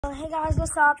Hey guys,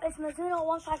 what's up? It's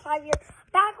Mizuno155 here,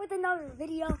 back with another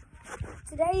video.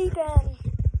 Today you can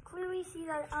clearly see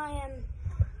that I am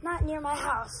not near my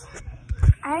house.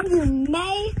 And you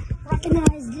may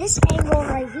recognize this angle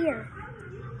right here.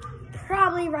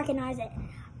 Probably recognize it.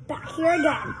 Back here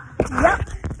again. Yep.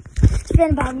 It's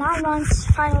been about 9 months.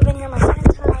 Finally been here my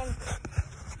second time.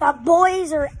 The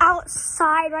boys are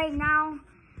outside right now.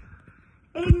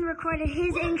 Aiden recorded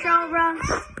his intro, bro.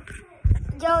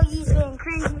 Yogi's being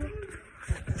crazy.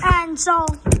 And so,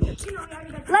 let's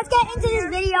get into this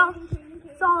video.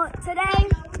 So, today,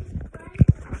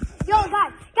 tell the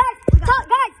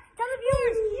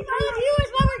viewers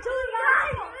what we're doing,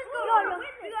 guys. Yo.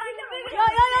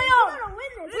 We're gonna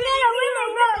win this,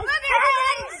 bro.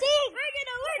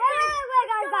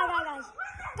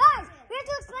 Guys, we have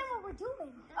to explain what we're doing.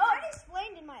 Oh, I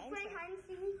explained in my intro.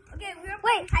 Okay,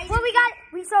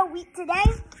 today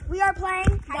we are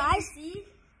playing, guys.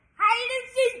 Hide and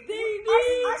seek, baby.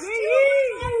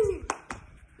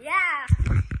 Yeah.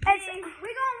 We're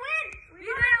gonna win. We're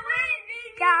gonna win,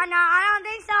 baby. Yeah, no, I don't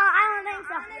think so. I don't know.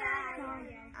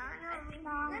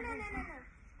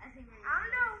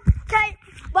 Okay,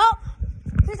 well,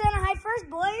 who's gonna hide first,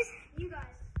 boys? You guys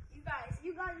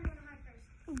are gonna hide first.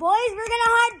 Boys, we're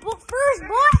gonna hide first,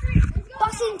 boy. Let's go.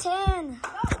 Washington. Oh,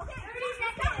 okay. 30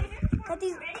 seconds. Cut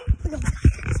these.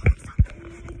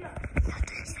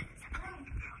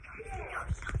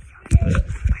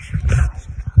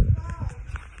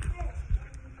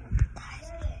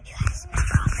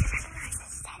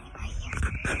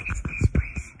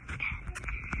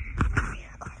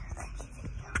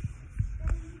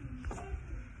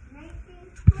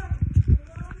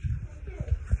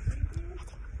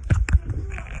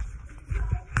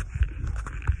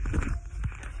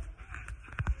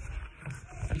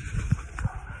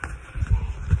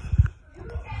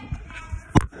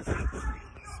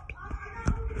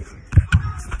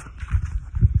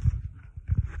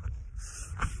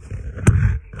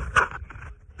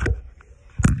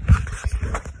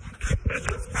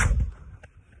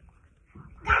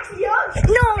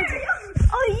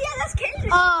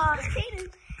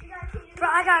 Bro,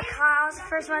 I got caught. I was the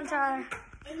first one to. I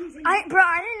didn't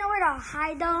know where to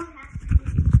hide though.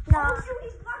 No.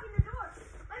 He's blocking the door.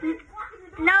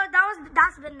 No,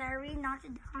 that's been there. We knocked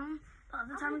it down the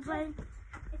other time we played.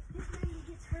 If this lady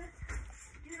gets hurt,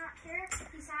 do not care.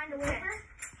 He signed a waiver.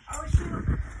 Oh shoot.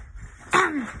 I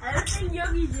don't think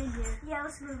Yogi's in here. Yeah,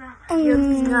 let's move out.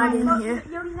 Yogi's not in here.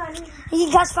 Yogi's not in here.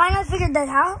 You guys finally figured that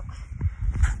out?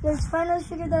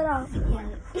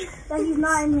 That he's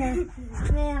not in here.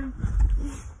 Man.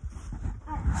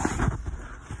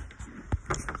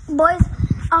 Boys,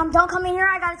 don't come in here.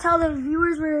 I gotta tell the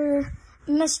viewers where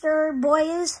Mr. Boy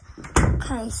is.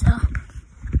 Okay, so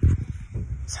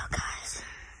guys,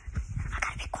 I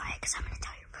gotta be quiet because I'm gonna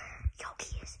tell you where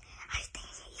Yogi is. I think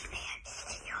he may have his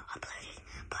video uploaded,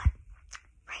 but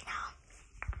right now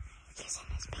he's in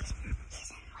his basement.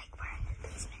 He's in we're in the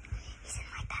basement. He's in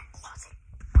that closet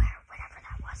where whatever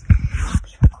that was.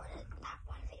 We recorded that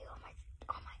one video on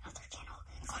my other channel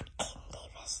called Aiden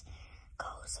Davis. Go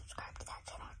subscribe to that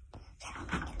channel.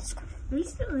 Link in the description. Are you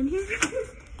still in here?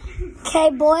 Okay,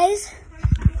 boys.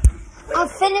 I'll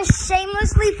finish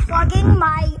shamelessly plugging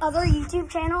my other YouTube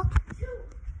channel.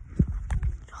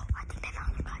 Oh, I think they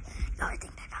found him, guys. Yo, I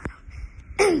think they found him.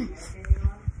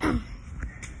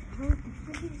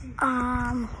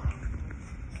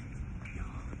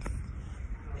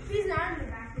 He's not in the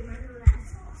bathroom. I know that.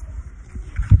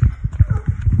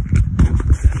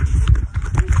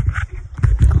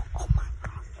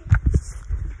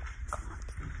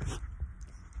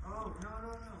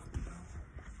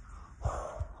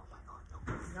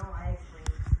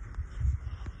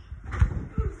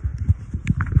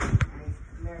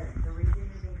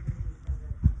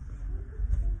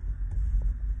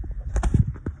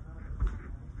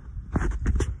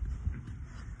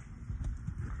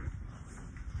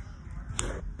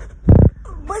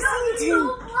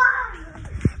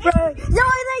 Bro,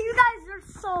 you guys are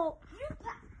so.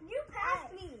 You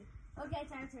passed me. Okay,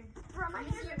 time. Bro, let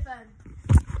me see your phone.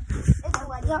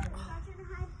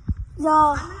 Yo.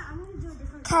 I'm gonna do a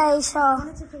different. Okay, so.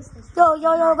 Yo,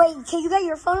 wait. Can you get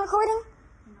your phone recording?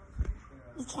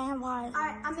 You can. Why?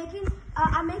 Alright,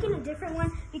 I'm making a different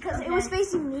one because it was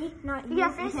facing me, not you.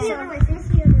 Yeah, face the other way.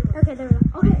 Okay, there we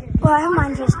go. Okay. Well, I have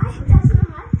mine just.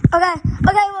 Okay,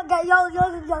 well, yo,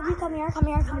 you come here.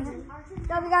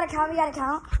 Yo, we gotta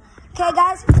count. Okay,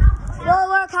 guys. Yo,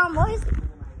 wanna count, boys?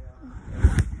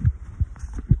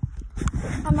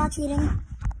 I'm not cheating.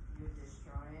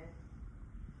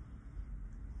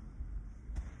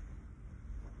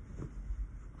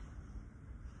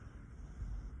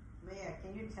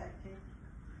 Can you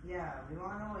Yeah, we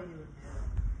want to know what he was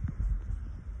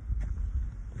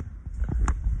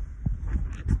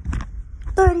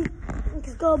doing. 30.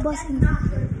 Let's go, busting.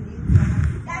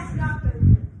 That's not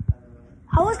good.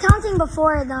 I was counting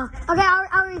before though. Okay,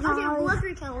 I'll recount. Okay, let's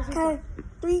recount. Okay,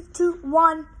 3, 2,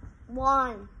 1.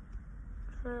 1,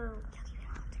 2. You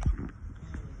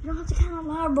don't have to count out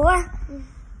loud, boy.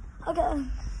 Okay.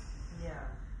 Yeah.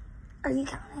 Are you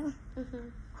counting? Mm-hmm.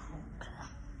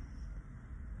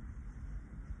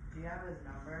 Do you have his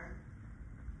number?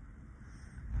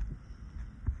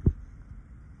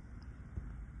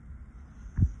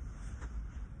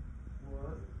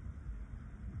 What?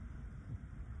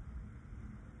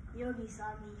 Yogi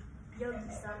saw me. Yogi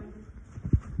saw me.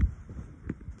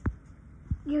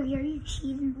 Yogi, are you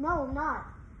cheating? No, I'm not.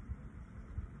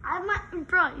 I'm not in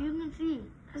front. You can see.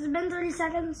 Has it been 30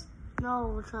 seconds?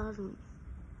 No, it hasn't.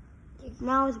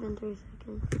 Now it's been 3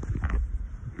 seconds.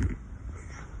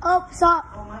 Oh, stop.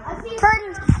 Oh my I see.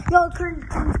 Curtains. Yo, curtains.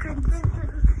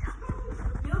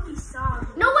 Yogi saw me.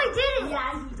 No, I didn't.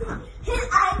 Yeah, he did. His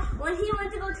eye, when he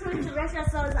went to go turn the rest, I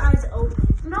saw his eyes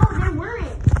open. No, they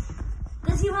weren't.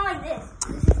 Because he went like this.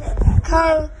 This is it.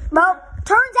 Okay, well,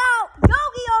 turns out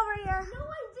Yogi over here No, I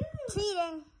didn't.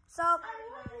 cheating. So,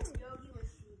 Yogi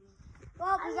was cheating.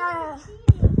 well, we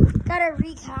gotta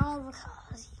recount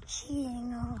because he's cheating.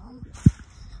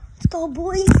 Let's go,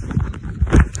 boys.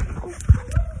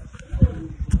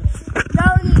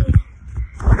 Yogi,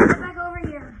 get back over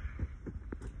here.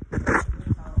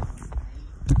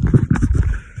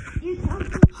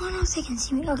 Oh no, they can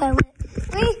see me. Okay, wait.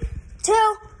 3,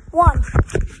 2, 1.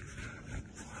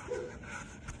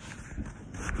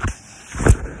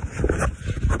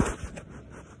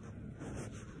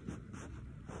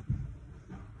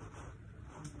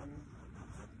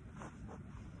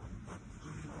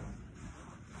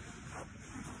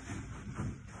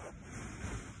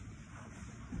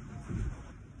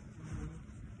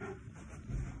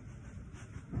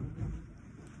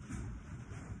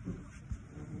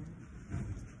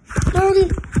 Dirty.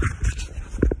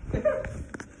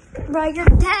 Bro, you're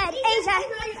dead. AJ.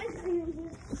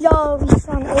 Yo, we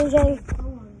found AJ.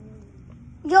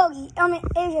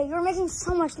 AJ, you're making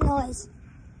so much noise.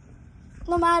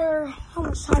 No matter how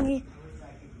much time we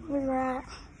were at.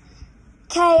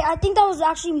 Okay, I think that was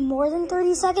actually more than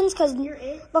 30 seconds because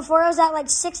before it was at like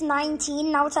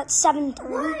 6:19. Now it's at 7:30.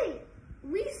 Wait,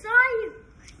 we saw you.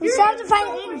 We still have to find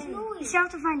Aiden. We still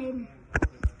have to find Aiden.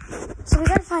 So we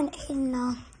gotta find Aiden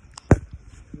now.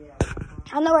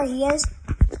 I know where he is.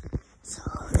 So,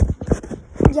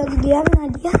 Yogi, do you have an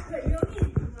idea?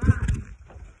 Yogi's blind.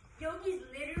 Yogi's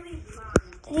literally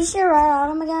blind. Did he share right at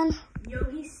him again?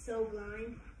 Yogi's so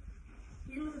blind.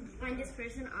 He's the blindest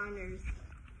person on earth.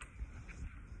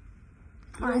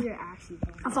 Alright, You're actually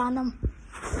blind. I found him.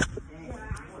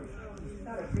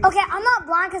 Okay, I'm not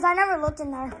blind because I never looked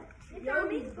in there.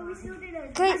 Yogi, but we still did it.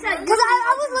 Because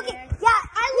I was looking. Yeah,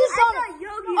 you saw me.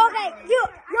 Yogi. Okay,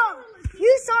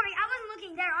 you saw me. I wasn't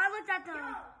looking there. I looked at the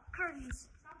curtains.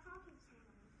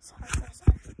 Sorry.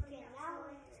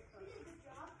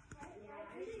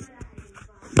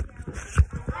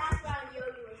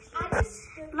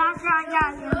 Last round,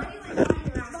 yeah.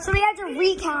 So we had to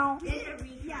recount. By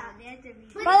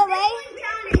the way,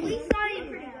 We saw you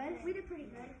pretty good. We did pretty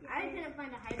good. I didn't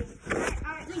find a hiding spot.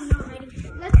 Alright,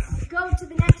 let's go to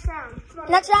the next round.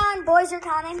 next round, boys are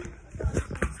counting. Let's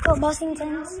go,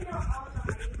 Bussingtons.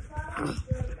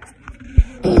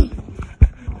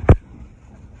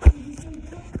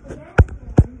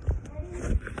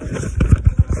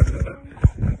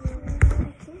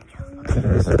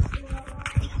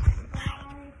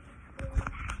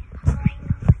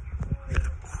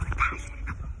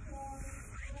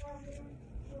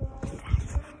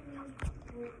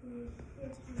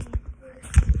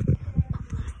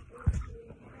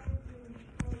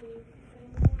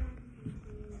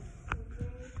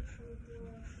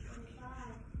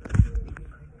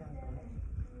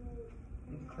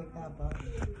 Click that button.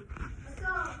 Let's go.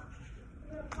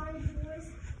 We're gonna find you boys.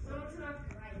 Someone's not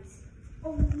right.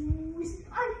 Oh,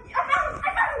 I found him!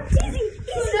 Easy!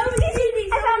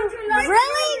 I found him!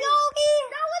 Really, Yogi?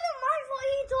 That wasn't my fault.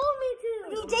 He told me to.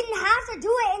 You didn't have to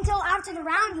do it until after the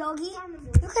round, Yogi.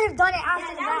 You could have done it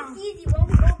after the That round. was easy. When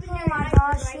we opened Oh your my eyes,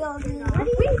 gosh, right? Yogi.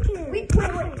 Wait. The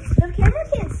camera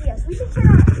can't see us. We should turn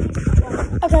on the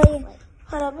Okay,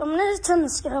 hold up. I'm gonna just turn the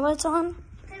scare lights on.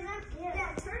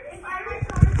 Yeah, turn if I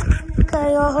record.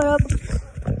 Okay, yo, hold up.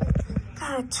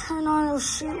 Gotta turn on those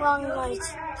shoot wrong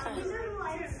lights. Okay.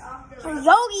 So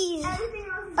Yogi's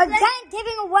again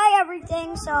giving away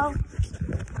everything, so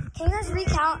can you guys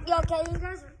recount? Yo, can you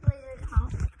guys please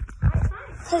recount?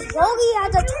 Because Yogi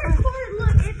had to turn.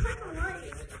 Look, it's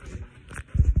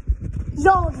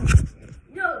No,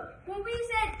 when we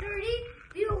said 30,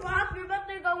 we were about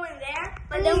to go in there,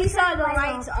 but then we saw the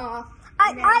lights off.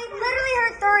 I literally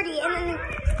heard 30 and then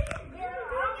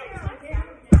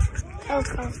that was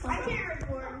close. I can't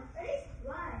record.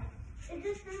 Why? It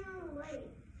just turned on the light.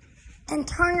 And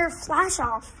turn your flash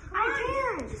off.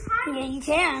 I can. Just hide. Yeah, you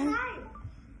can.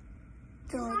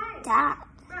 Do like that.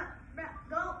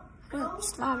 Go.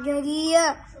 Stop, Yogi.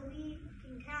 So we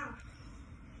can count.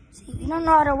 See, you don't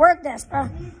know how to work this, bro.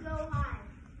 Please go high.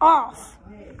 Off.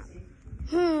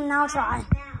 Now try.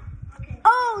 Now. Okay.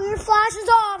 Oh, your flash is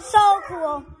off. So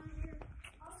cool.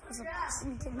 Because the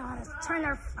person did not know how to turn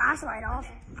their flashlight off.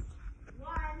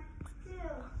 1, 2,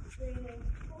 3,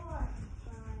 4,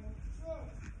 5,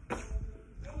 6,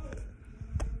 7, 8,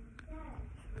 9,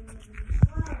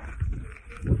 10,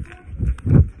 11,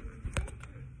 12.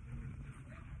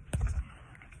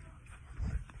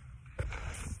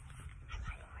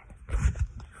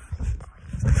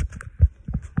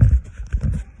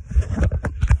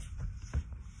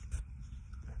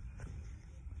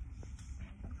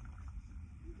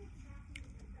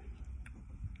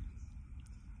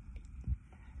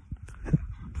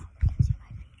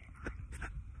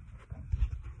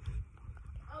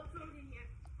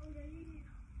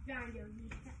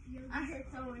 I heard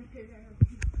someone because I heard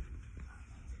people.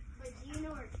 But do you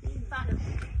know where we found him?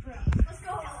 Let's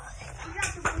go. We got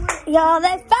the wood. Yo,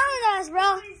 they found us, bro.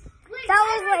 Wait, That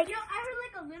was like. I heard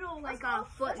like a little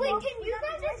foot. Wait, can you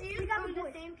guys just use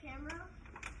the same camera?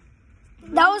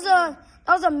 That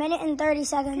was a minute and 30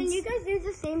 seconds. Can you guys use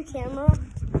the same camera?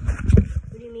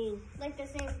 What do you mean? Like the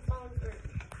same phone for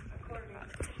recording.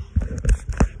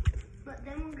 But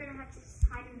then we're gonna have to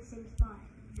hide in the same spot.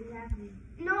 Exactly.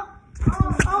 No.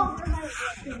 Oh.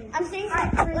 I'm saying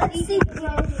like, let's see.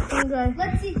 Okay.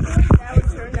 Let's see. That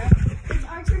was turned up. It's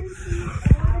our turn to see.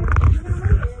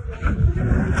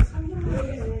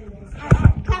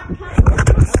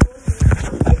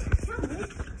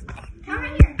 Count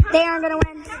right here. They aren't gonna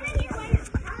win. Count right here later.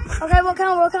 Okay, we'll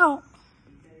count. I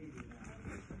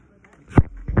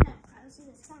don't see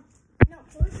this. Count. No,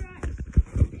 close your eyes.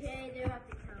 Okay, they have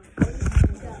to count.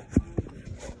 Go.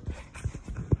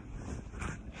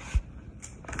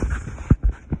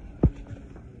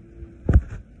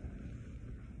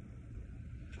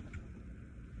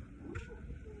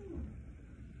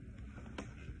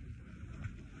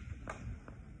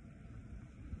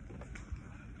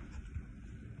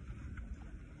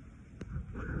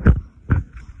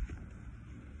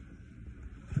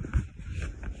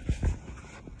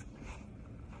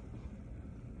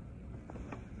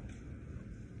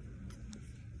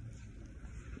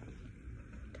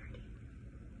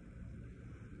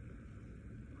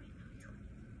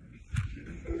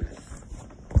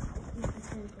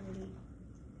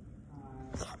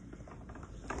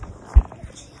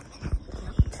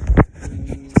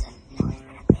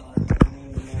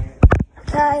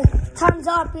 Okay, time's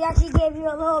up. We actually gave you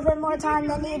a little bit more time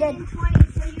than needed.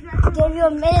 Gave you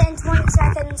a minute and 20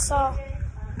 seconds, so.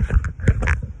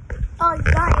 Oh, you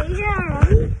got Asia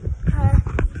already?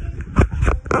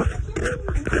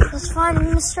 Let's find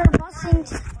Mr.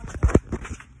 Bussington.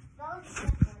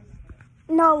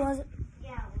 No, it wasn't.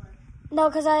 Yeah, it was. No,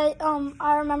 because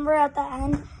I remember at the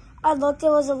end, I looked, it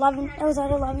was at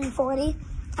 11:40.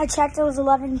 I checked, it was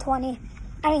 11:20.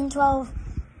 I mean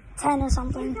 12:10 or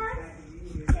something.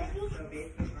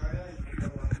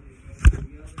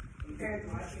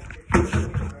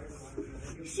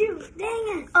 Shoot, dang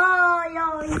it. Oh,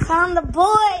 yo, you found the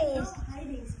boys.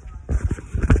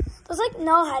 There's like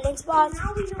no hiding spots.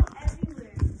 Now we know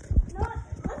everywhere. No,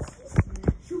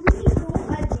 should we go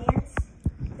dance?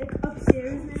 Like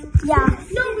upstairs now? Yeah.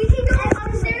 No, we can go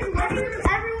upstairs and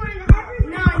everyone.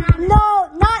 No,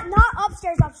 not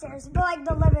upstairs, but like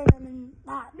the living room and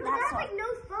that. No, that that's floor. like no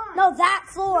spot. No, that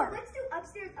floor. No, let's do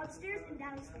upstairs, and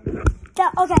downstairs.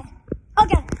 Yeah, okay.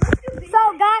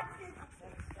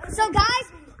 So guys,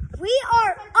 we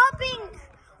are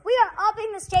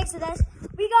upping the stakes of this.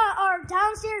 We got our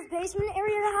downstairs basement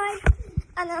area to hide,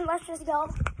 and then let's just go.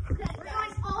 Okay, we're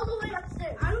going all the way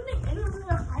upstairs. I don't think anyone's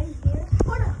gonna hide here.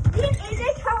 Hold on. Me and AJ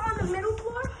count on the middle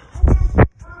floor, and then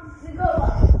we go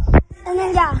up. And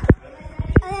then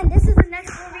and then this is the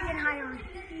next floor we can hide on.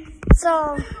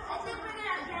 So.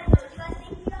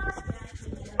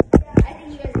 I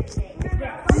think you guys are safe.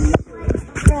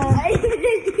 Yeah.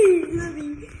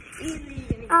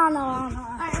 I don't know.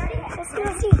 Alright, ready? Let's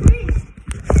see. 1,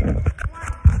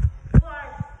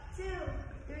 2,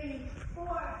 3, 4,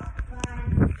 5,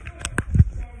 6,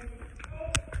 7,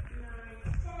 8, 9,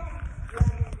 10,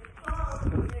 11, 12,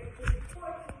 13,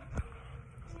 14.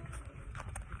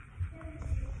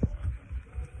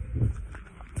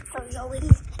 So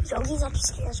Yogi's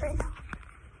upstairs right now.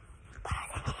 But I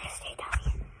think I'm gonna stay down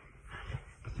here.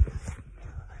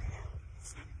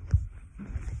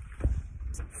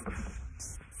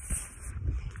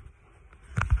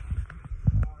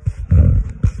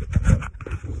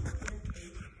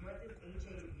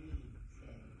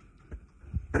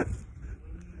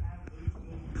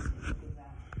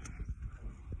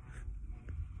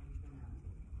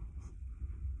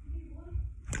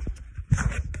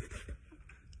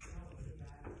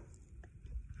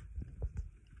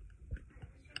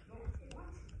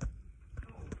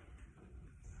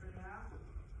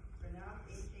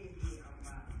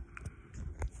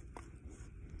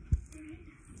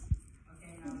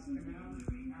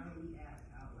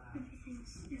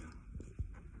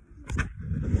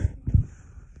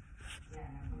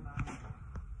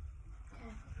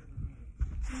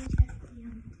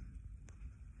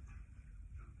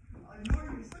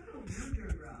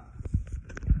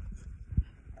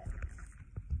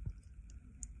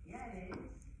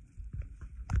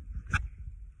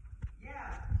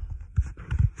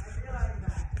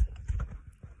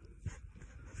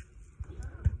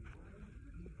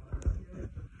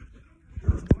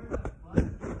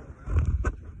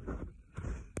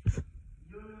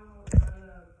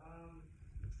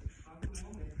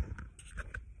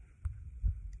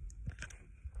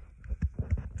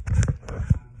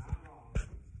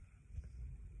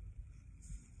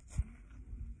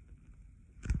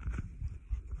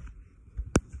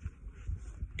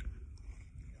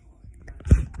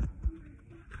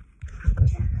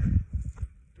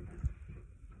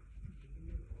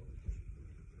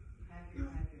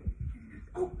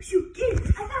 Shoot,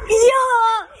 kids! I found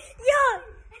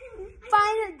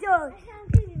Find it, dude.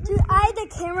 I had the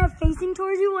camera facing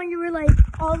towards you when you were like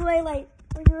all the way like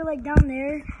when you were like down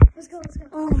there. Let's go.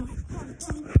 Oh my.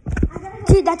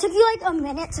 Dude, that took you like a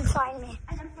minute to find me.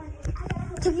 I gotta find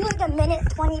it. Took you like a minute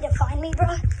 20 to find me, bro.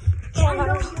 Okay,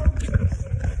 well,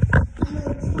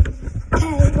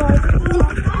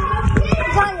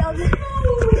 got Yogi.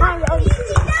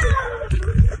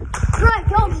 Right,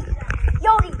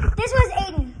 Yogi, this was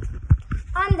Aiden.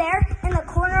 I'm there in the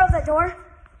corner of the door.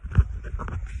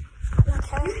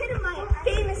 Okay. You hit in my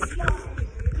famous spot.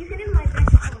 You hit in my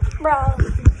best spot. Bro.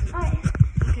 Alright.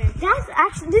 Okay. This is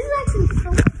actually so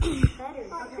much better.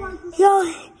 Yo,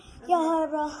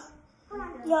 bro.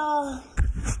 Yo,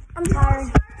 I'm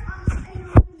tired.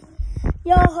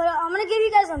 Yo, hold on. I'm gonna give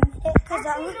you guys a minute.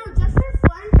 Actually, no, just for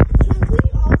fun, can we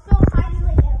also hide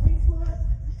like every floor?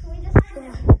 Can we just hide on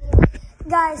every floor?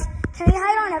 Guys, can we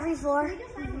hide on every floor? Can we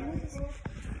just hide on every floor?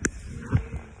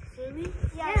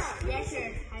 Yeah,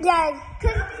 sure. Yeah.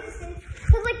 Cause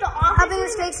like the office. I'll be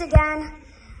mistakes again.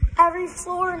 Every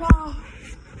floor now.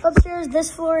 Upstairs,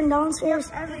 this floor, and downstairs.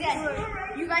 Every floor.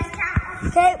 You guys count.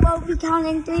 Okay, well, we count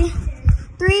in 3,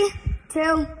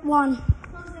 2, 1. Close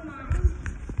them on.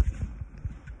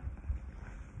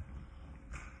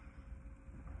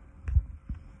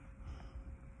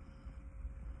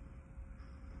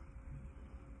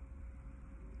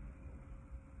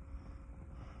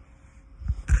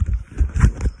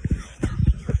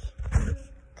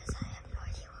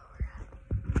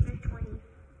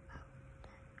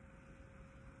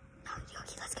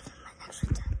 Let's give him an extra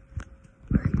 10.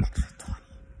 Or an extra 20.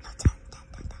 No, 10. Extra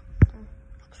 10.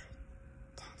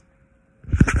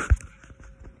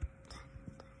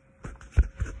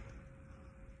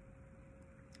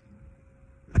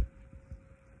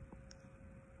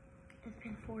 It's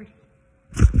been 40.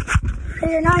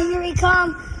 Here, now here we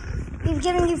come. We've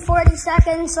given you 40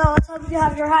 seconds, so let's hope you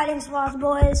have your hiding spots,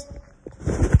 boys.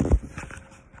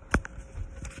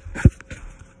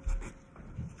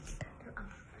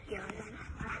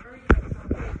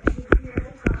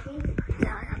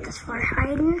 For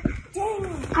hiding.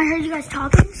 I heard you guys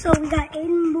talking, so we got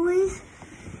Aiden, boys.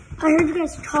 I heard you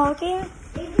guys talking.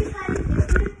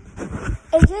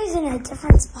 AJ's in a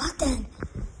different spot then.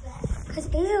 Because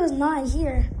AJ was not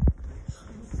here.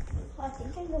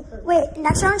 Wait,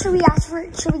 next round should we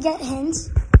get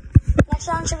hints? Next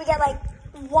round should we get like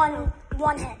one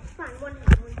hint? Fine, one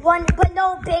hint. One, but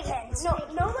no big hints. No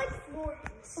like floor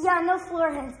hints. Yeah, no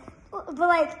floor hints. But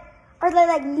like, are they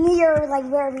like near like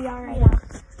where we are right now?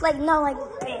 Like, no, like,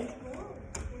 big.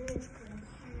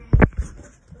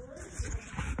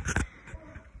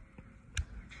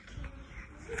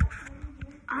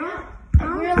 I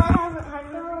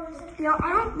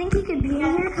don't think he could be in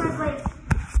here because, like, I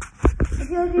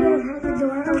feel like you would have heard the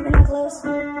door open and close.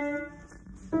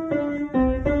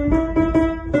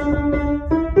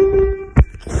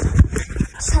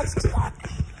 So let's do that.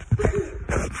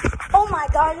 Oh my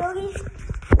God, Yogi. You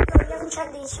haven't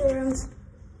checked these two rooms.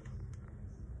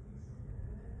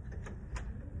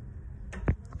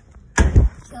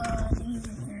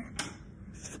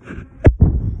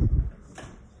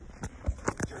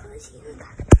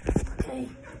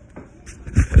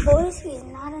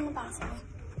 the bathroom.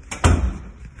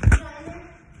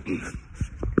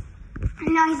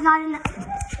 No, he's not in the...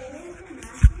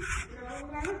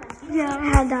 Yeah, I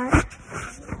had that.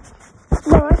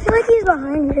 No, I feel like he's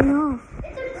behind here now.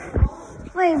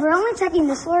 Wait, we're only checking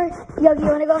this floor. Yo, do you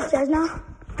want to go upstairs now?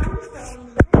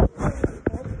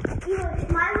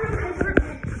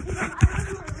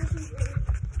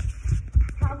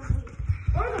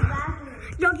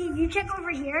 Yogi, you check over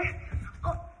here.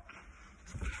 Oh.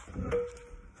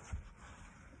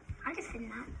 I can fit in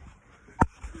that.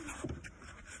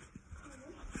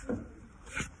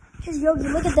 Here's Yogi,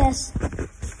 look at this.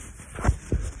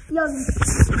 Yogi,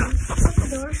 shut the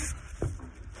door.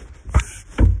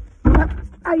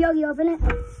 Oh, Yogi, open it.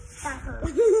 That hurt.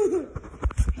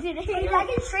 Dude, I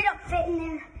can straight up fit in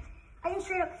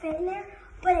there.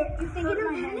 But you think I'm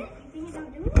doing it? You think I'm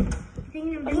doing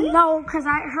it? No, because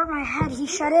I hurt my head. He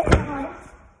shut it.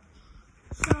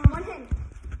 So, one hand.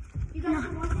 You guys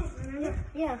have one hand, remember?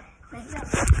 Yeah.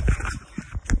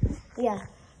 Yeah.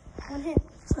 One hand.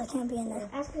 So I can't be in there.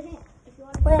 Ask a hand. If you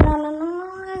want to. Wait, no.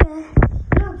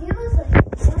 No, give us a hand.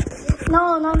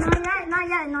 No, not yet.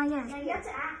 Now you have to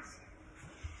ask.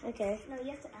 Okay. No, you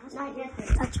have to ask. Not yet.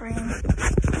 That's right.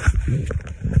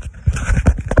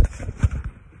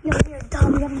 You're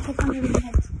dumb. You haven't picked under your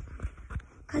head.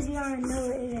 Because you don't know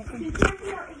what it is. He can't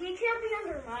be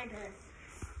under my dress.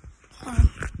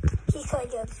 He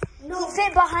could have. No. He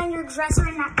fit behind your dresser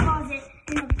in that closet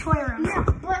in the toy room. Yeah,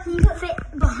 but he could fit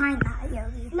behind that,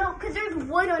 Yogi. No, because there's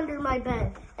wood under my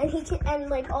bed. And he can, and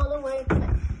like all the way.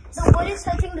 The wood is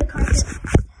touching the carpet.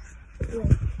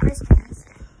 Where's parents?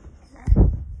 Is that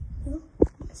who?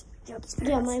 Yogi's parents.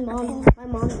 Yeah, my mom. My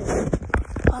mom did it.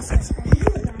 Also, sorry. He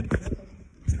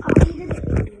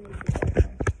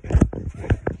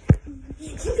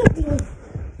did it.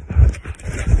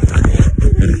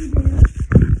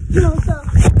 No, so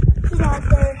he's out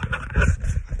there.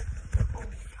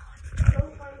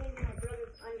 Don't find me in my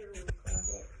brother's underwear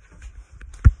closet.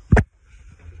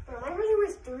 Bro, I think it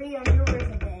was 3 underwears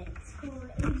a day.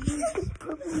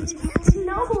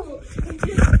 No, it's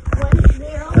just one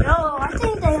there. No, I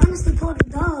think they honestly pulled the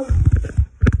dog.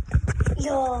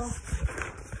 Yo,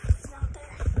 he's out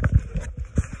there.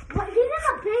 But he's in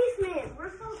the basement.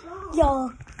 We're so dumb. Yo,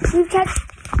 you checked.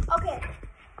 Okay.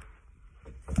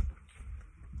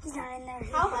 He's not in there.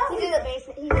 He's in the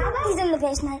basement. He's in the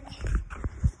basement.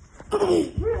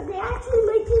 They actually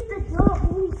might keep the dog.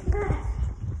 Holy crap.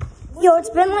 Yo, it's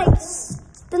been like,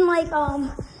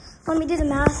 let me do the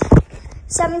math.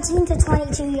 17 to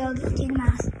 22, yo, do the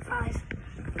math. 5.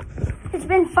 It's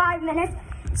been 5 minutes.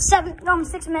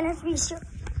 6 minutes. We still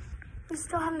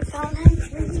haven't found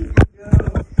him.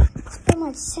 It's been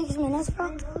like 6 minutes,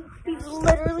 bro. We've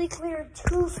literally cleared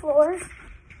 2 floors.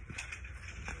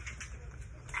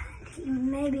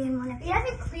 Maybe in one of them. We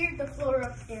haven't cleared the floor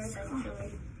upstairs,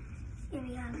 actually. Yeah,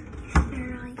 we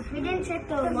haven't. We didn't check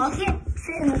the lock. We can't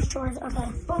fit in the stores,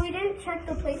 okay. But we didn't check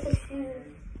the place of shoes.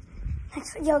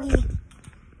 Next, Yogi.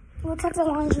 We'll check the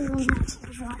laundry room next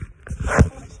if you want.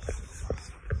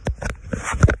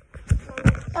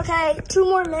 Okay, 2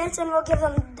 more minutes and we'll give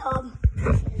them the dub.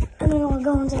 And then we'll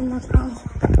go into the next round.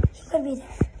 He could be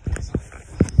there. There's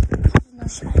no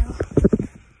shadow.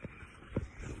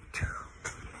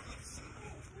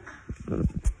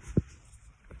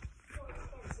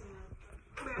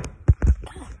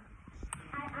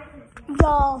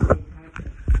 Y'all,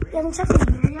 you haven't checked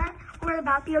in here yet? Or the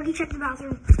bathroom? Yogi, check the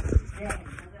bathroom.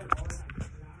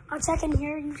 I'll check in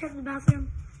here. You check the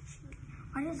bathroom.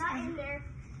 What is not in there.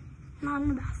 Not in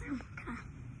the bathroom. Okay.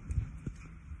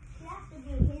 She has to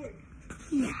be in here.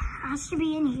 Yeah, has to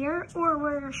be in here or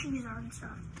where her shoes are and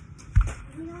stuff.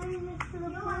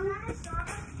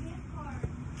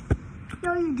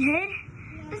 Yo, you did?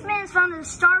 Yeah. This man's found a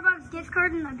Starbucks gift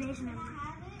card in the basement.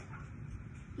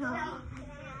 Yo.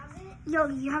 Yo,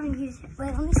 you haven't used it.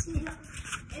 Wait, let me see.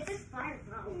 It's expired,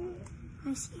 probably. Let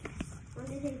me see. When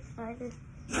did it expire?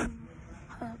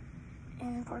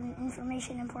 Important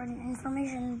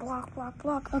information, block.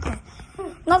 Okay.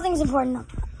 Nothing's important.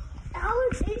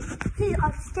 He's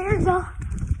upstairs, though.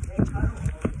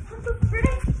 What's up,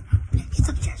 Freddy? He's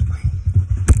upstairs, boy.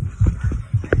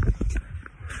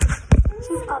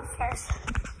 He's upstairs.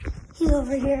 He's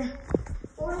over here.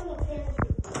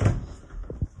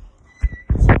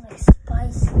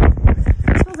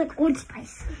 Smells like Old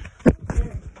Spice.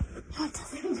 No, it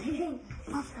doesn't.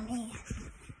 Not for me.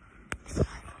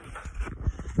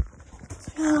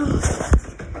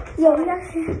 Yo, we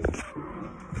actually...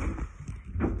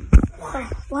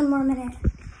 One more minute.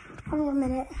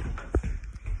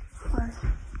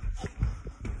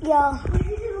 Yo.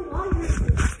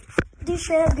 Do you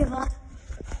straight up give up?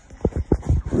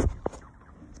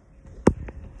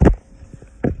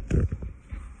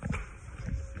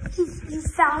 You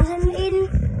found him, Aiden?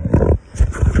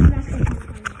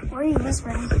 Why are you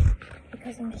whispering?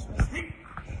 Because I'm just whispering.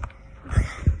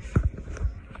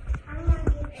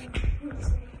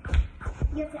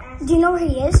 You have to ask. Do you know where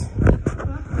he is?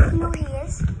 Huh? Do you know where he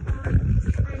is? I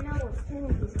know what floor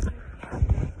he's on.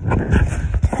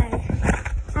 Okay.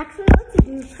 Actually, let's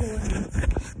do floor.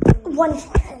 One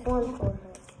floor. One floor.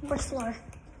 Which floor?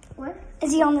 What?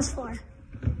 Is he on this floor?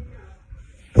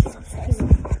 He's upstairs.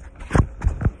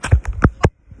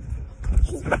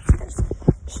 He's upstairs.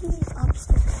 He's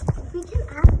upstairs. We can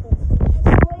ask him.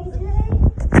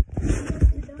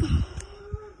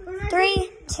 3,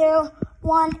 2,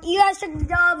 1. You guys took the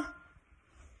dub.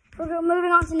 We're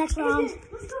moving on to the next round. Let's go, Aiden.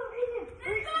 Let's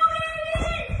go,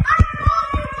 Aiden. I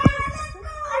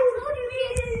told you,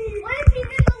 Aiden. What if he's in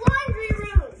the laundry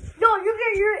room? Yo,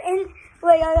 you're in.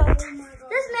 Wait, yo.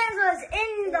 This man was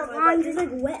in the laundry. There's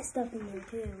like wet stuff in there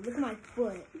too. Look at my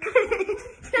foot. It's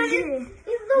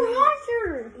It's the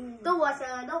washer. The washer.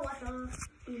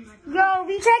 Yo,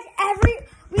 we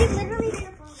literally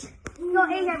did Yo,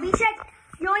 AJ, we checked.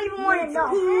 You don't even want to know.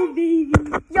 baby.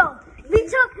 Yo, we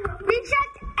checked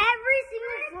every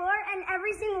single floor and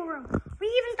every single room. We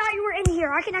even thought you were in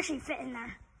here. I can actually fit in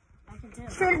there. I can tell.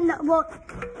 Fit in the, well,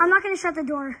 I'm not going to shut the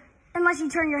door unless you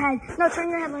turn your head. No, turn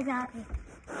your head like that.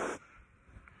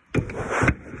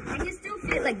 I can still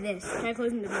fit like this. Try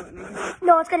closing the door. And I can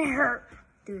No, it's going to hurt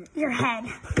do it. your head.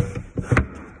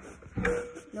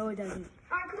 No, it doesn't.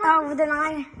 Oh, well, then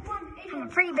I have a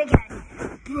pretty big head.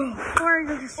 Or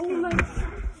you're just kidding.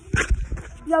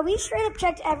 Yo, we straight up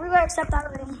checked everywhere except that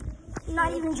room.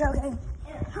 Not even joking.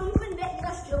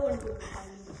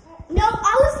 No,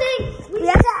 I was saying we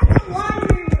Yeah. have to have the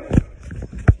laundry room.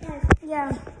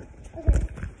 Yeah. Okay.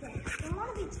 I don't want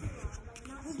to be too loud. Like,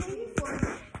 not maybe 40.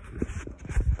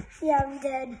 Yeah, we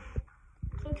did.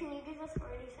 So can you give us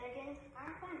 40 seconds?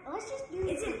 I'm fine. Let's just do it.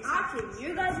 It's an option. You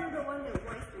guys are the one that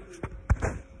wants to do it.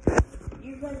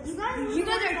 You guys are choosing. You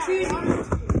guys are choosing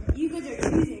to do it.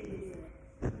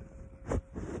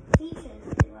 He chose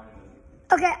to do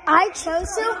it. Okay, I chose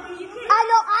to.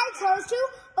 I chose to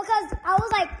because I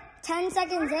was like 10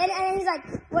 seconds in, and he's like,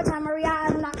 "What time are we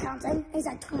at?" I'm not counting. He's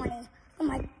like 20. I'm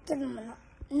like, give him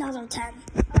another 10.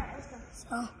 Alright, let's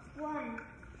go. So 1,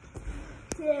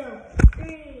 2,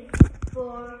 3,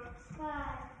 4, 5,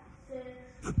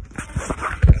 6.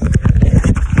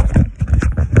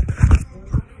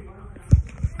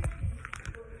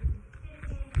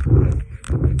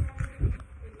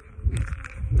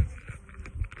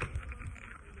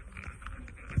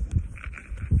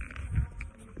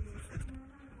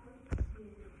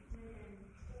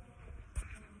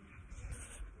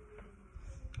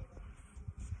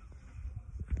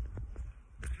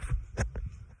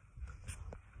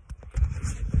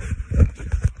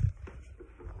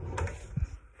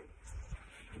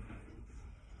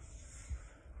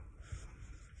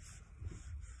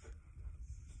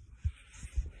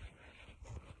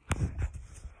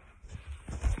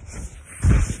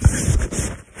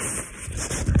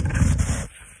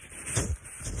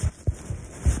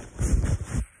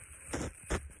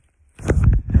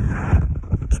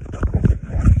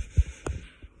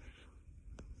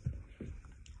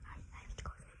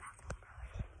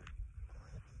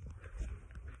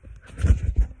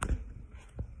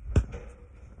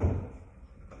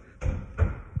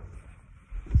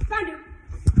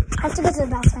 I have to go to the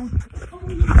bathroom.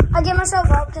 I get myself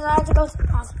up because I have to go to the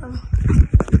bathroom.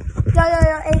 Yo,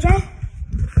 AJ,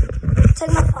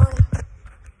 take my phone.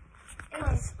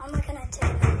 Because I'm not gonna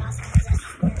take my bathroom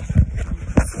because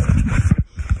that's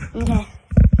weird. Okay.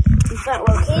 We thought,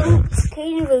 well,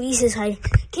 Caden releases high.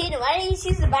 Caden, why didn't you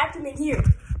use the bathroom in here?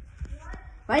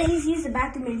 Why didn't you use the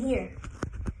bathroom in here?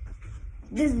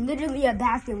 There's literally a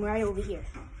bathroom right over here.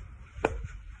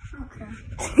 Okay.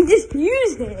 Just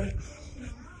use it.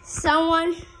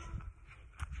 Someone.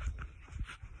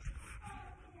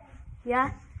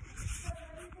 Yeah?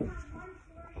 Two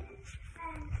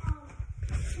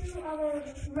other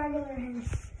regular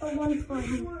hands. Or one floor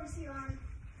hand.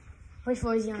 Which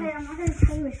floor is he Okay, on? I'm not gonna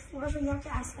tell you which floor, but you have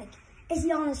to ask, like, is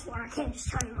he on this floor? I can't just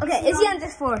tell you. Okay, is he on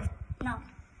this floor? No.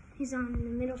 He's on the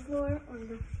middle floor or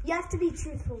the... You have to be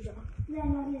truthful though. Yeah,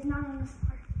 no, he's not on this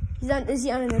floor. Is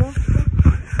he on the middle?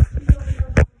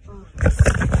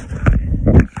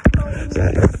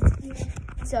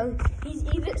 So he's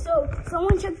either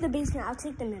someone check the basement, I'll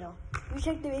take the middle. You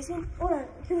check the basement? Hold on,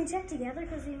 can we check together?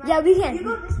 Because we might. Yeah, we can. You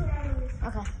go this way, I go this way.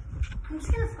 Okay. I'm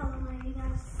just gonna follow my you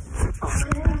guys.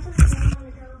 Okay, that's just where I'm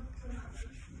gonna go.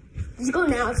 Just go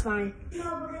now, it's fine.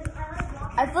 No, because I like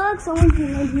walking. I feel like someone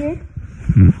came in here.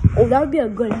 Oh, that would be a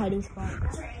good hiding spot.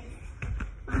 That's right.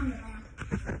 Behind the lamp.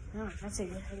 No, that's a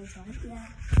good hiding spot. Yeah.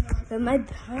 Then my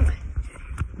power.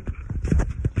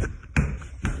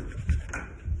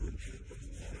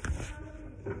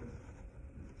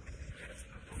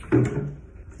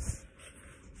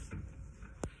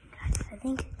 Guys, I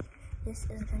think this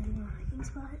is going to be my hiding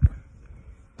spot.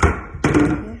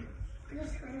 Here.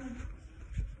 Just random.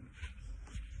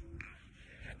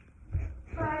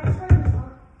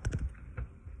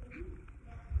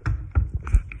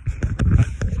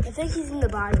 I think he's in the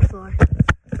bottom floor. It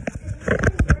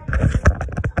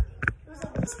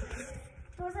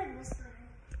was like whispering.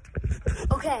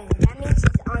 Okay, that means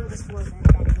he's on this floor then.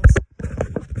 That means.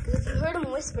 Because if you heard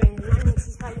him whispering, then that means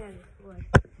he's probably on the floor.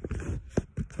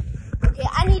 Okay,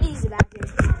 I need to use the bathroom.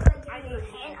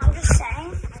 And I'm just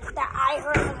saying that I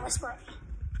heard him whispering.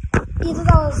 Either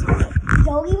that was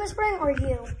Yogi whispering or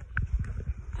you.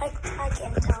 I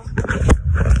can't tell.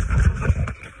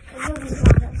 Yogi's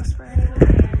not whispering.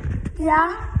 Yeah?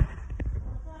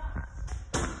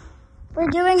 We're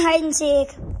doing hide and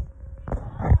seek.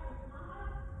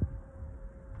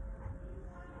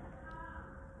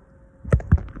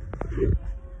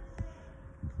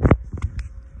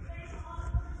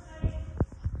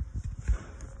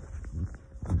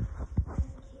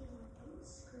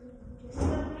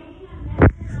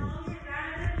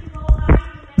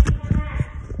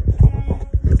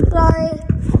 Sorry.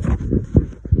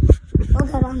 We'll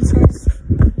go downstairs.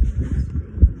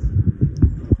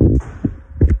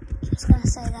 Just gonna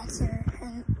say that's her.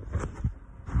 And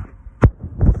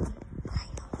I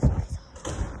know it's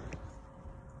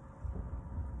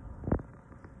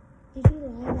Did you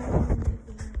land that one?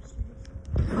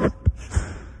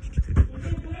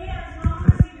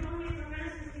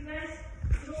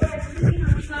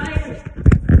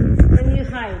 When you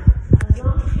hide.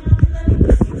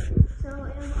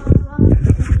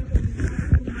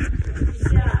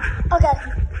 Okay.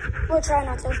 We'll try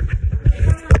not to. Okay.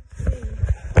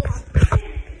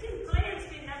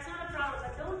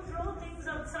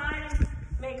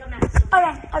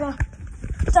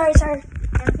 Sorry.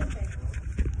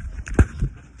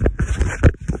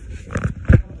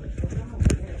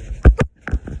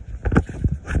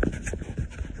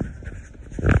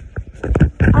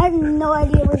 I have no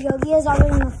idea where Yogi is other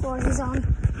than the floor he's on.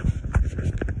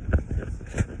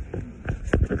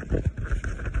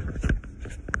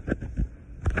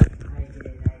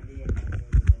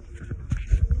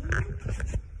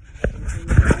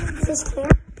 Is this clear?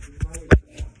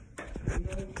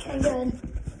 Okay, good.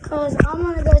 Because I'm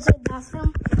going to go to the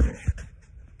bathroom.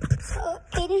 So,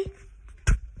 Aiden?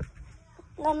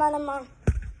 No, Mom.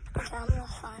 Okay, I'm going to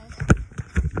find.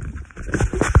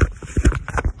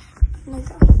 I'm going to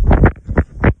go.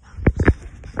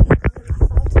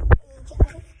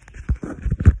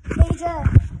 AJ.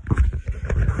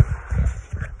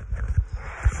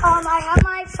 I have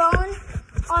my phone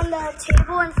on the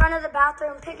table in front of the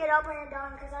bathroom. Pick it up when you're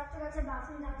done, because I have to go to the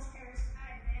bathroom downstairs.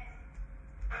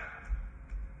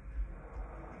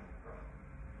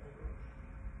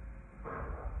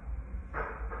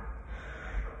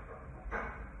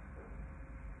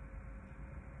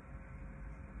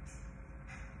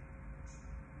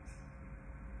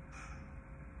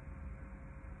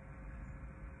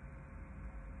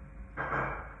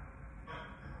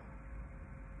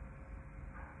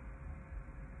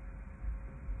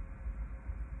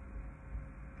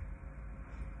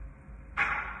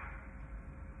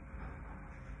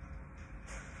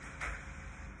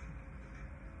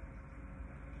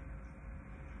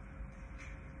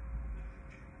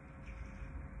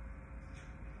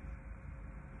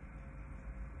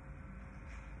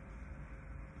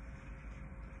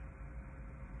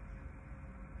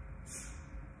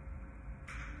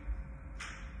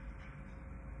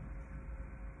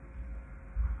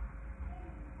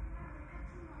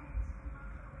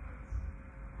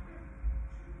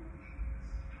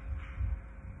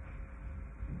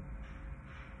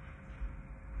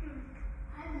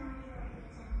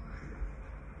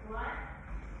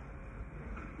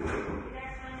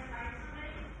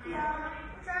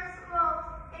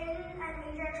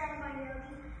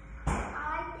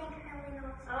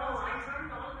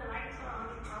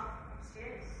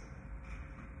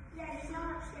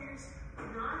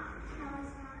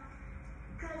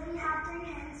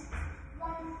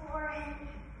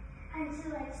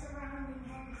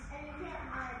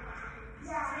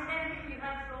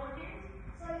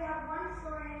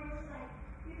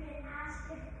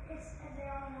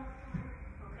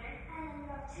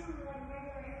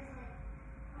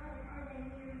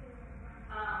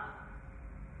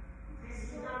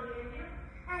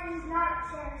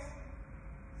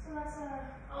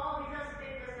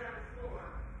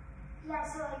 Yeah,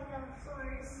 so like the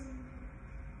floors.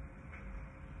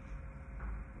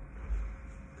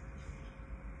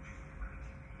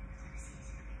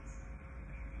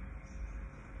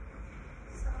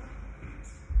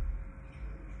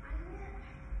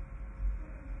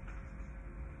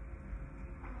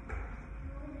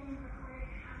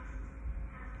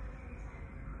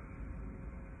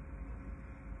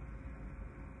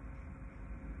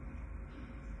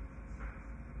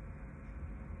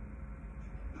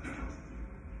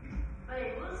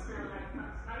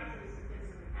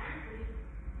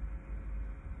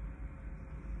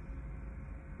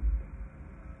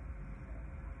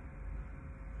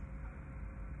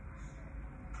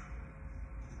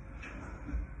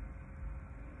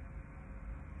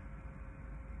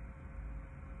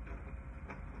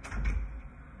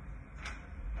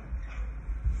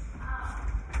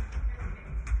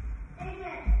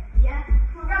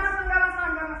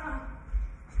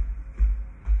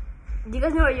 Do you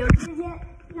guys know what yoga is yet?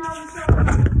 No, so.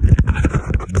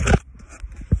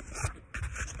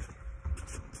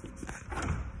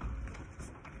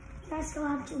 I still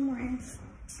have 2 more hints.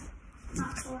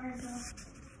 Not 4 though. I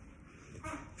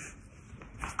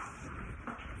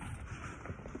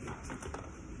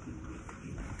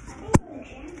think we're the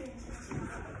champions.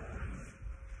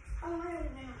 Oh, where have we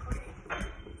been recording?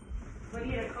 What do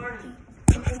you get a card?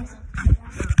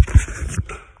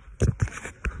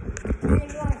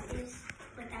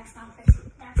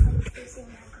 That's like facing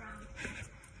the ground.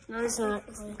 No, it's not.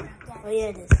 Facing the ground. Oh, yeah,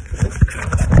 it is.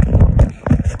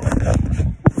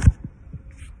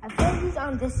 I feel like he's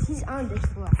on this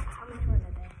floor. How many floors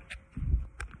are there?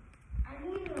 I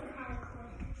need to kind of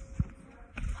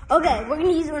close. Okay, we're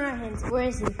gonna use one of our hints. Where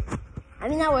is he? I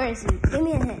mean, not where is he? Give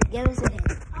me a hint. Give us a hint.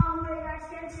 Where you guys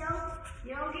stand still?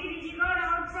 Yogi, did you go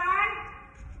outside?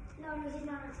 No, he's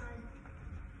not outside.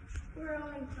 We're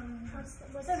only coming.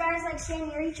 So guys, like stand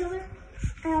near each other,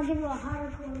 and I'll give you a hot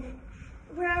or cold.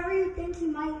 Wherever you think he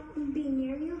might be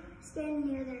near you, stand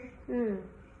near there.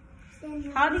 Stand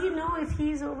near. How do you know if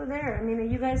he's over there? I mean, are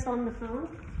you guys on the phone?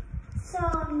 So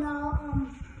no,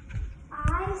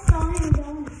 I saw him go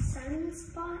in a certain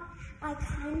spot. I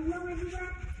kind of know where he went,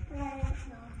 but I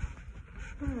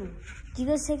don't know. Do you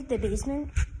guys take the basement?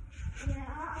 Yeah,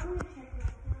 I'm gonna check that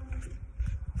out.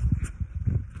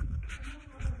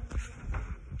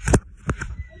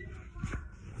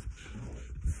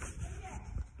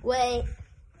 Wait.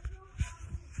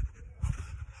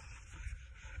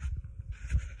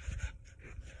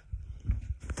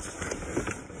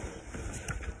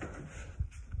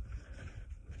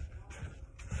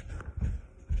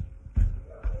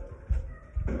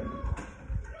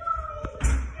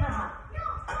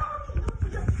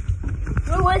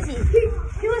 Where was he?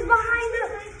 He was behind the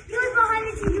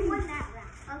TV. He won that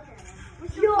round.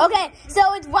 Okay. Okay, so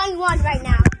it's 1-1 right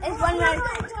now. It's 1-1.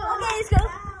 Okay, let's go.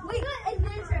 Wait, it's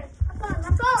your turn.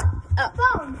 A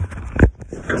phone.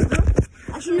 Oh.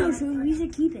 Actually, no, we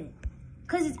should keep it.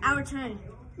 Because it's our turn.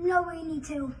 No, we need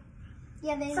to.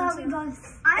 Yeah, they So we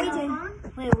both. I did.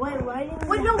 Wait, why didn't we?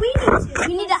 Wait, no, we need to.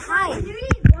 We need to hide. You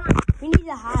need one. We need to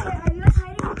Wait, hide. are you guys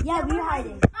hiding? Yeah, we're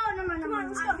hiding. Oh, no, come on,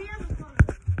 let's go.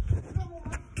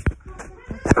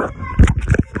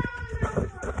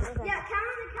 Yeah,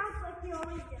 count the counts like we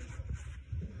always do.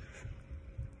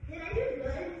 Did I do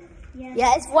good?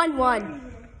 Yeah, it's 1-1.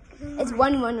 It's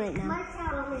 1-1 right now. My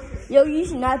count. Yo, you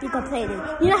should not be complaining.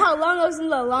 You know how long I was in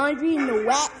the laundry in the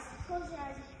wet? Close your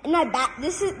eyes. And my back.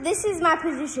 This is my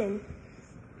position.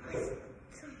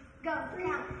 Go.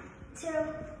 3, 2,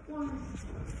 1.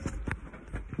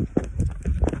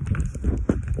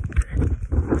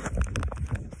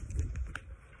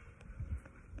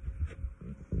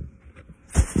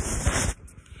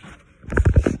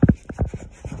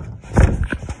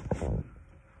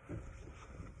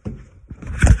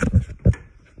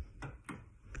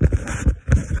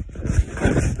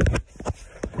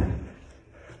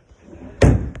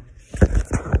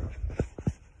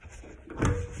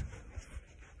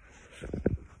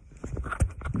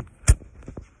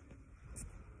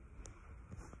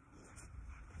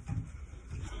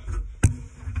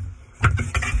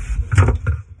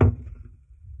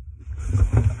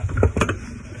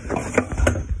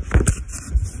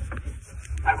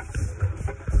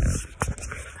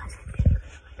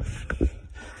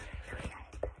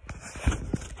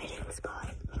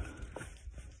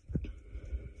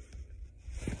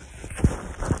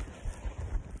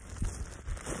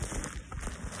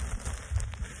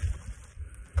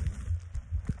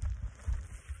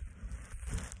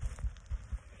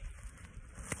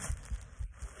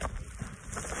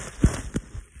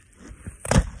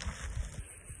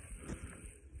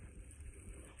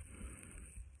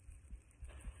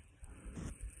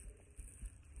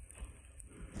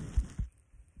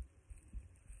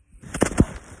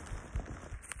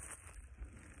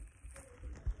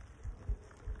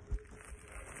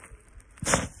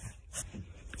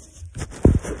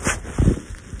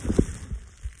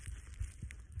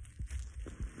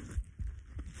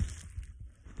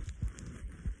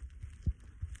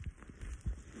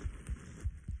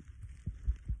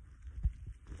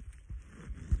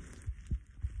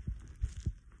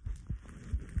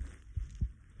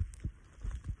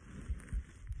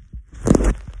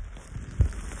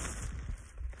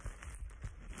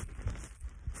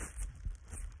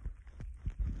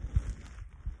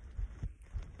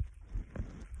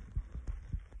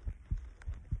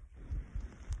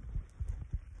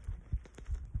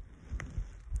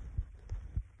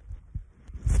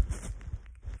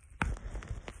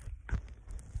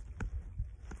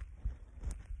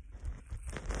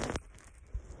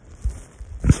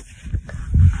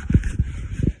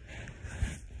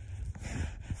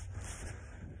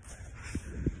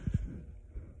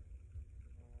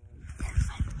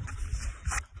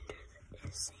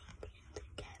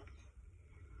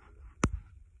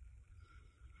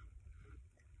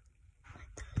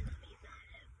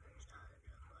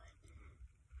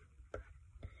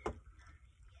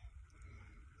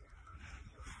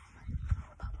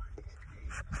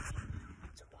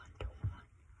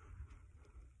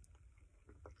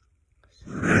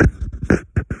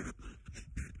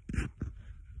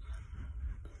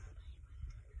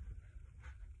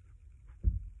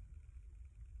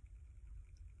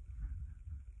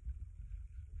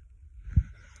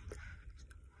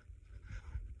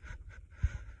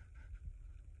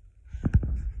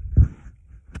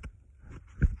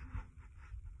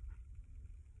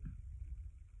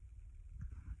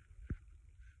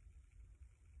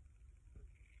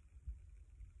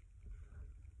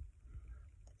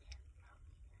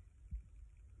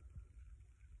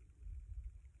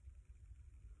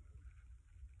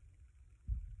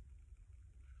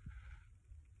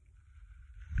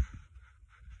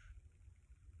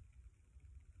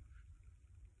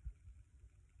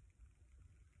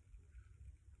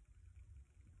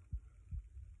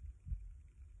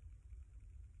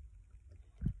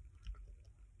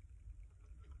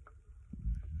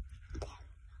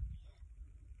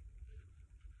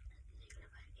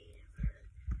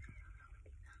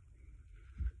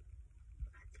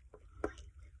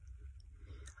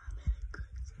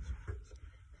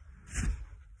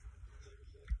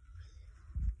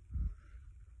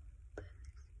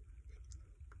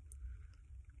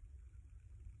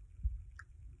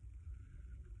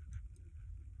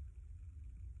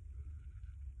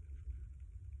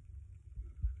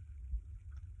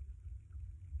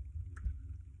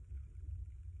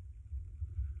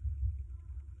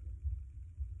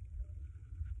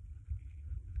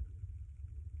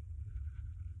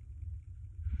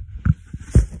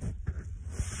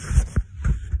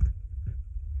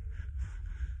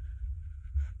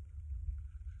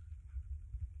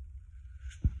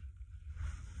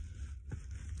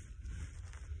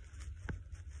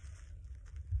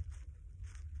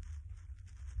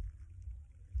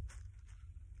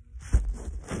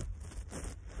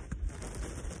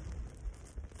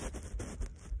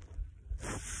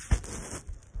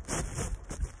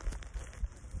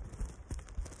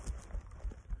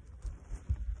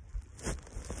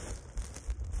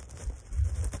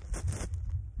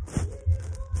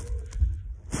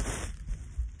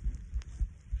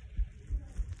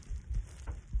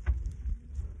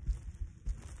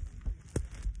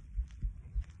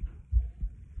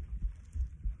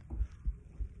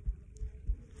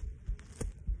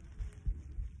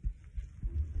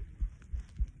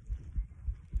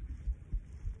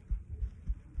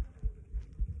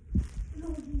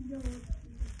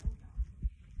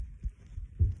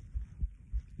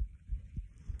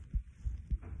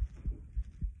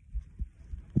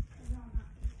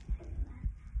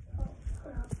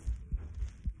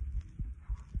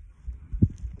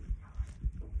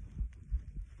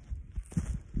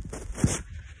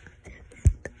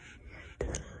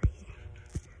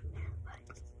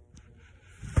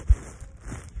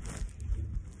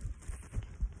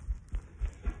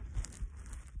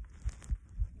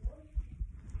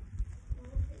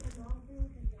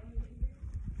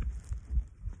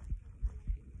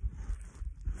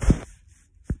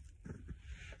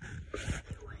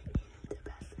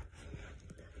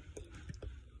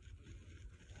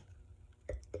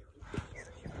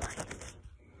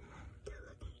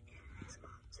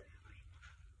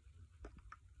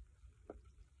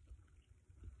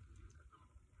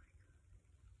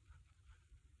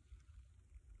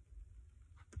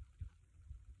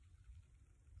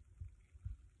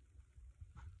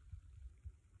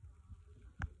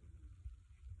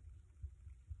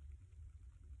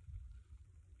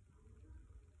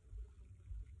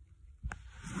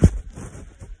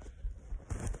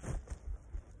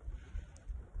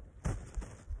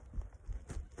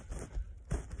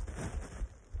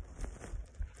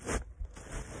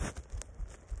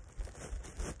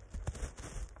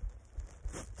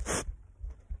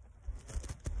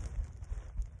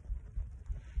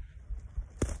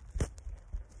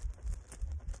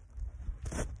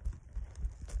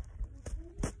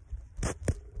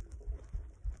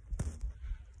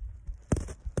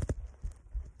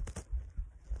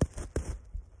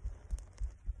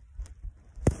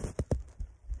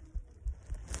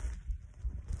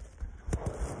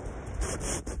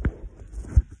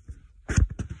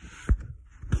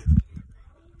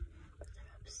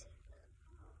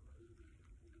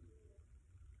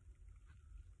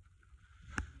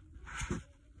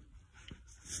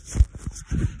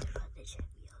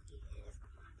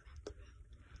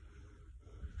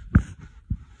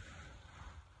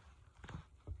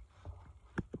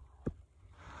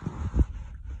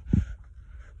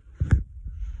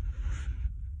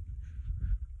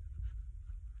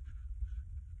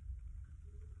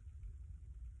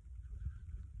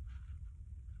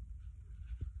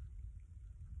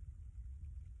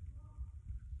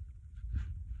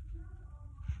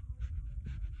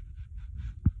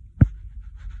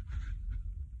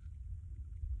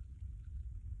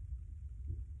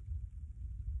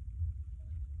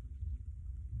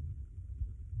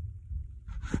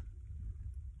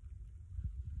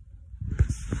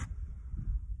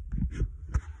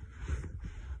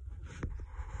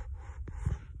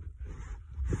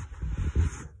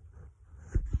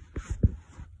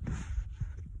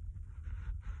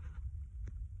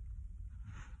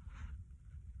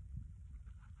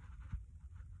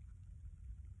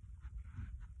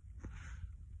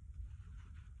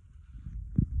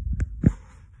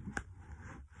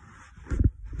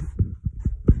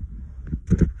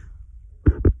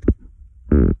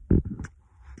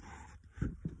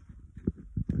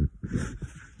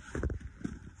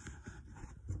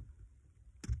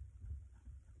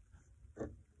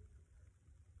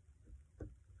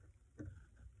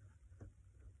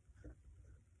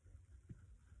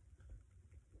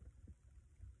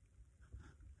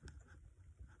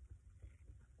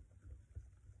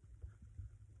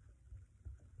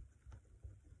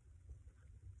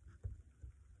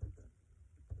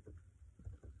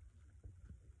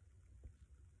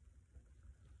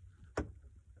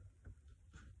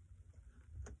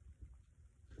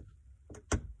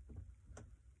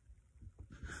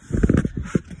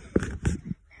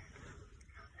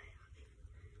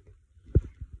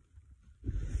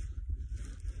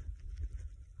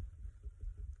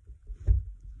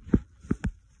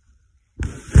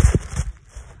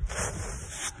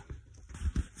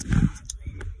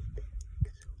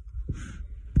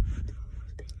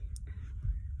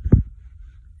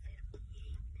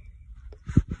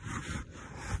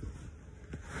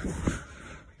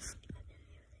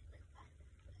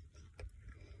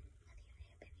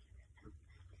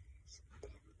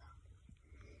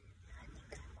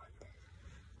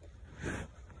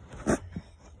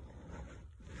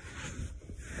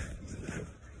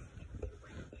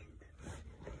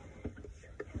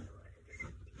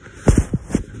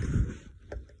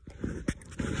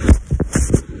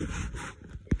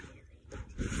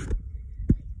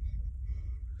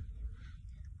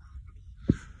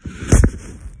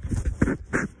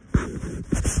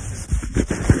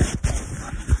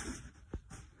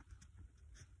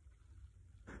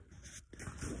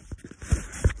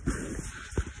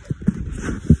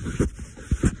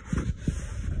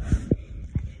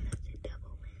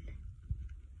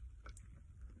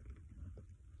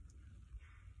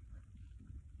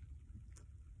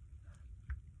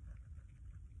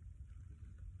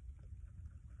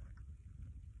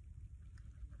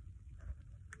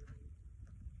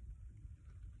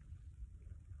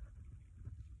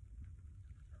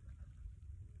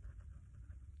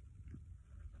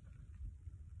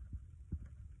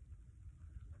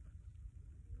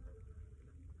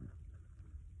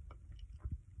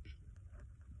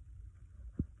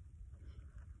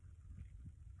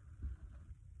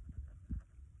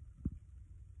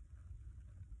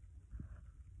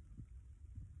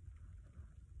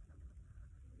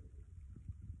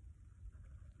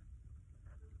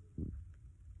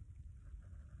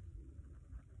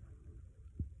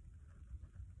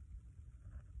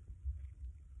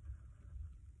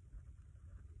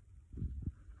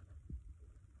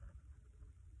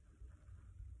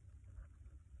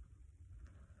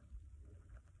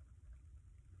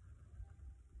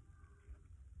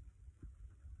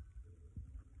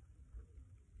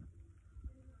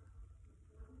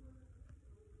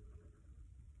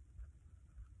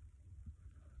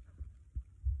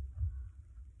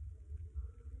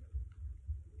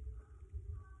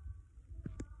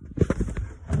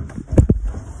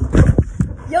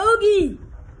 Yogi!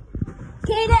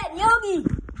 Kaden, Yogi!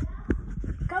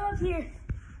 Come up here.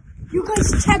 You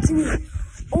guys checked me.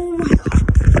 Oh my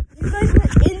god. You guys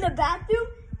were in the bathroom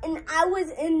and I was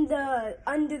in the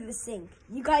under the sink.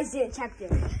 You guys didn't check there.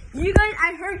 You guys,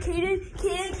 I heard Kaden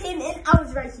came in. I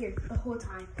was right here the whole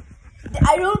time.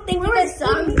 I don't think you guys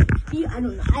saw me. I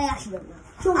don't know. I actually don't know.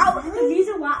 So the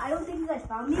reason why I don't think you guys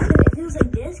found me is because it was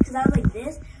like this, because I was like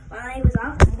this while I was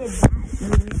off. I did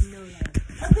that.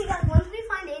 Okay, guys, once we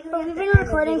find Aiden, But we've been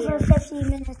recording for 15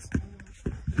 minutes.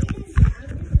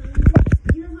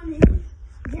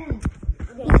 Yeah.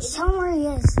 Tell him where he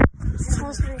is. Tell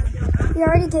us where he is. We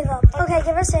already gave up. Okay,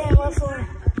 give us a hand. What for?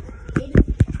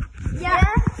 Yeah.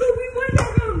 We won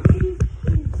that room.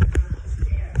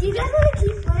 Do you guys want to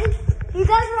keep playing? You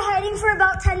guys were hiding for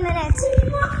about 10 minutes.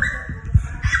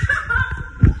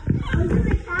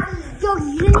 Yo,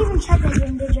 you didn't even check that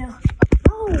room, did you?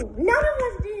 No, none of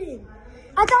us did.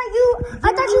 I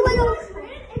thought you went over. Ran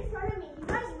in front of me. You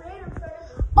guys ran in front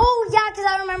of me. Oh, yeah, because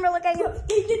I remember looking at you.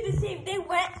 They did the same. They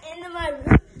went into my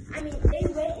room.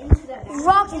 They went into the bathroom.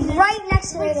 Rock right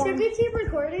next to Wait, it. should we keep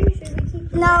recording? Should we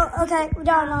keep? No, okay, we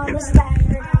don't know. This is bad.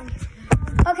 We're done.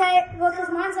 Okay, well, because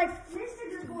mine's like. Mr.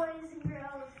 Good Boy is in your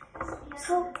own.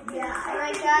 So, Yeah. All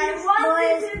right, guys.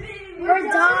 boys, we're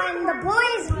done.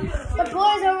 The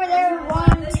boys over there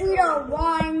won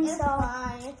 2-1. So,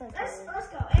 Let's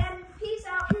go. And peace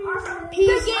out. peace.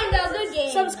 Good game, though. Good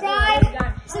game.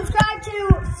 Subscribe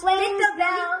to Flames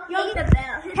Bell. Hit the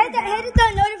bell. Hit the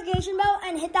notification bell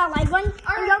and hit that like button.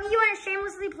 And Yogi, you want to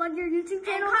shamelessly plug your YouTube And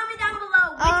channel? comment down below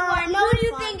which one. Who do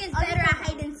you fun. think is better at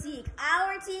hide and seek?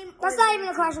 Our team. Or That's not even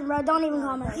a question, bro. Don't even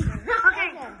comment.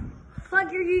 Okay.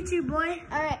 Plug your YouTube, boy.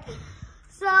 All right.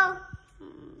 So.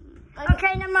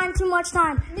 Okay, never mind. Too much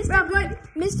time.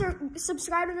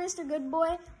 Subscribe to Mr. Good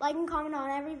Boy. Like and comment on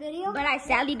every video. But I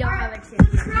sadly don't have a channel.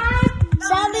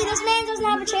 Sadly, this man doesn't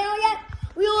have a channel yet.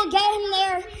 We will get him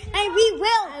there, and we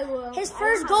will. I will. His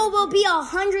first goal will be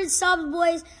 100 subs,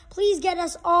 boys. Please get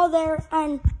us all there,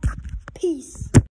 and peace.